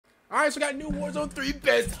All right, so we got new Warzone 3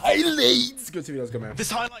 best highlights. Good to see you. Let's go, man. This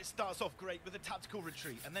highlight starts off great with a tactical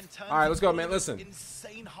retreat and then turns. All right, let's go, man. Listen.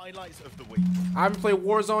 Insane highlights of the week. I haven't played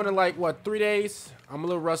Warzone in like what 3 days. I'm a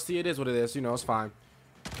little rusty. It is what it is. You know, it's fine.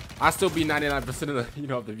 I still beat 99% of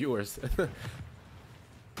the of the viewers.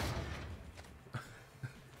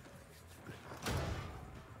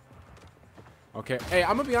 Okay. Hey,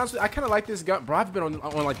 I'm gonna be honest with you. I kind of like this gun, bro. I've been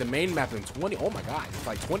on like the main map in 20. Oh my god, it's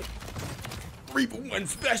like 20. 3-for-1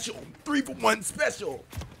 special. 3-for-1 special.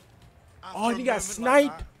 Oh, you got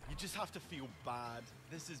sniped. Like you just have to feel bad.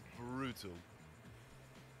 This is brutal.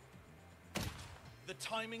 The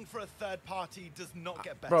timing for a third party does not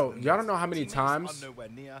get better. Bro, y'all don't know how many times. Are nowhere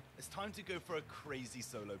near. It's time to go for a crazy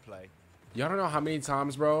solo play. Y'all don't know how many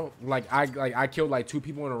times, bro. I killed like 2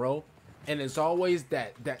 people in a row, and it's always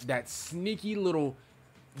that sneaky little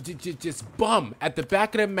just bum at the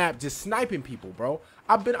back of the map just sniping people, bro.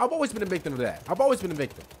 I've always been a victim of that. I've always been a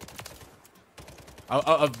victim.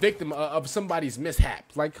 A victim of somebody's mishap.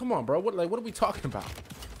 Like, come on, bro. What are we talking about?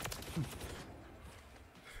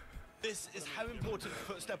 This is how important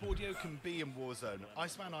footstep audio can be in Warzone.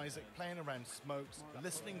 Iceman Isaac playing around smokes,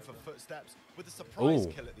 listening for footsteps with a surprise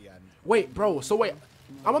kill at the end. Wait, bro. So wait,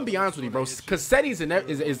 I'm gonna be honest with you, bro. Cause settings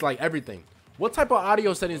is like everything. What type of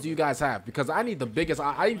audio settings do you guys have? Because I need the biggest.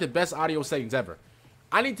 I need the best audio settings ever.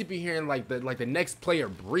 I need to be hearing like the next player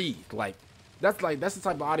breathe. Like that's the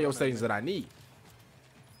type of audio settings that I need.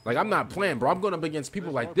 Like I'm not playing, bro. I'm going up against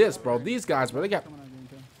people like this, bro. These guys, bro, they got.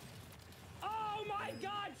 Oh my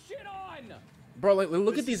God! Shit on. Bro, like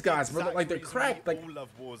look at these guys, bro. Like they're cracked. Like all love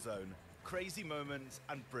Warzone. Crazy moments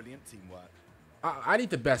and brilliant teamwork. I need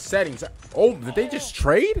the best settings. Oh, did they just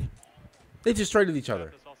trade? They just traded each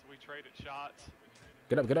other. We traded shots.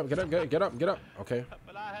 Get up, get up, get up, get up, get up. Okay.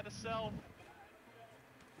 But I had a self.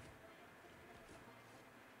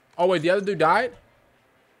 Oh wait, the other dude died?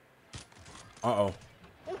 Uh-oh.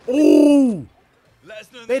 Ooh!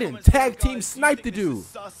 They didn't tag team snipe the dude.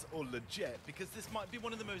 Sus or legit, because this might be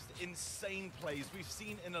one of the most insane plays we've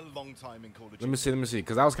seen in a long time in Call of Duty. Let me see,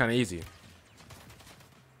 because that was kind of easy.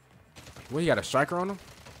 What, he got a striker on him?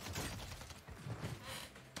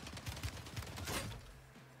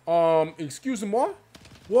 Excuse me, whoa,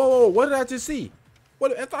 whoa, what did I just see?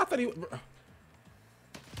 What, I thought he...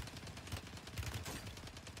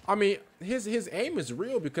 I mean, his aim is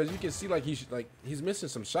real because you can see like he's missing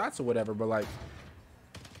some shots or whatever, but like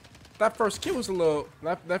that first kill was a little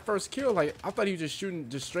that first kill, like I thought he was just shooting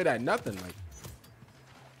just straight at nothing. Like,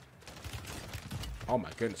 oh my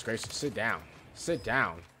goodness gracious, sit down. Sit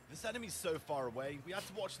down. This enemy's so far away, we had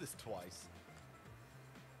to watch this twice.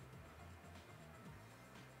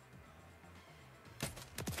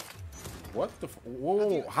 What the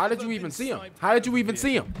whoa, how did you even see him? How did you even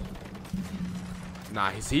see him? Nah,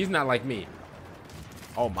 he's not like me.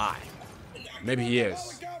 Oh my. Maybe he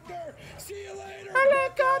is. Helicopter! See you later!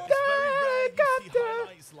 Helicopter!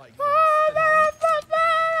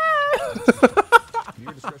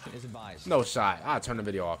 Your discretion is advised. No shot. I'll turn the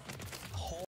video off.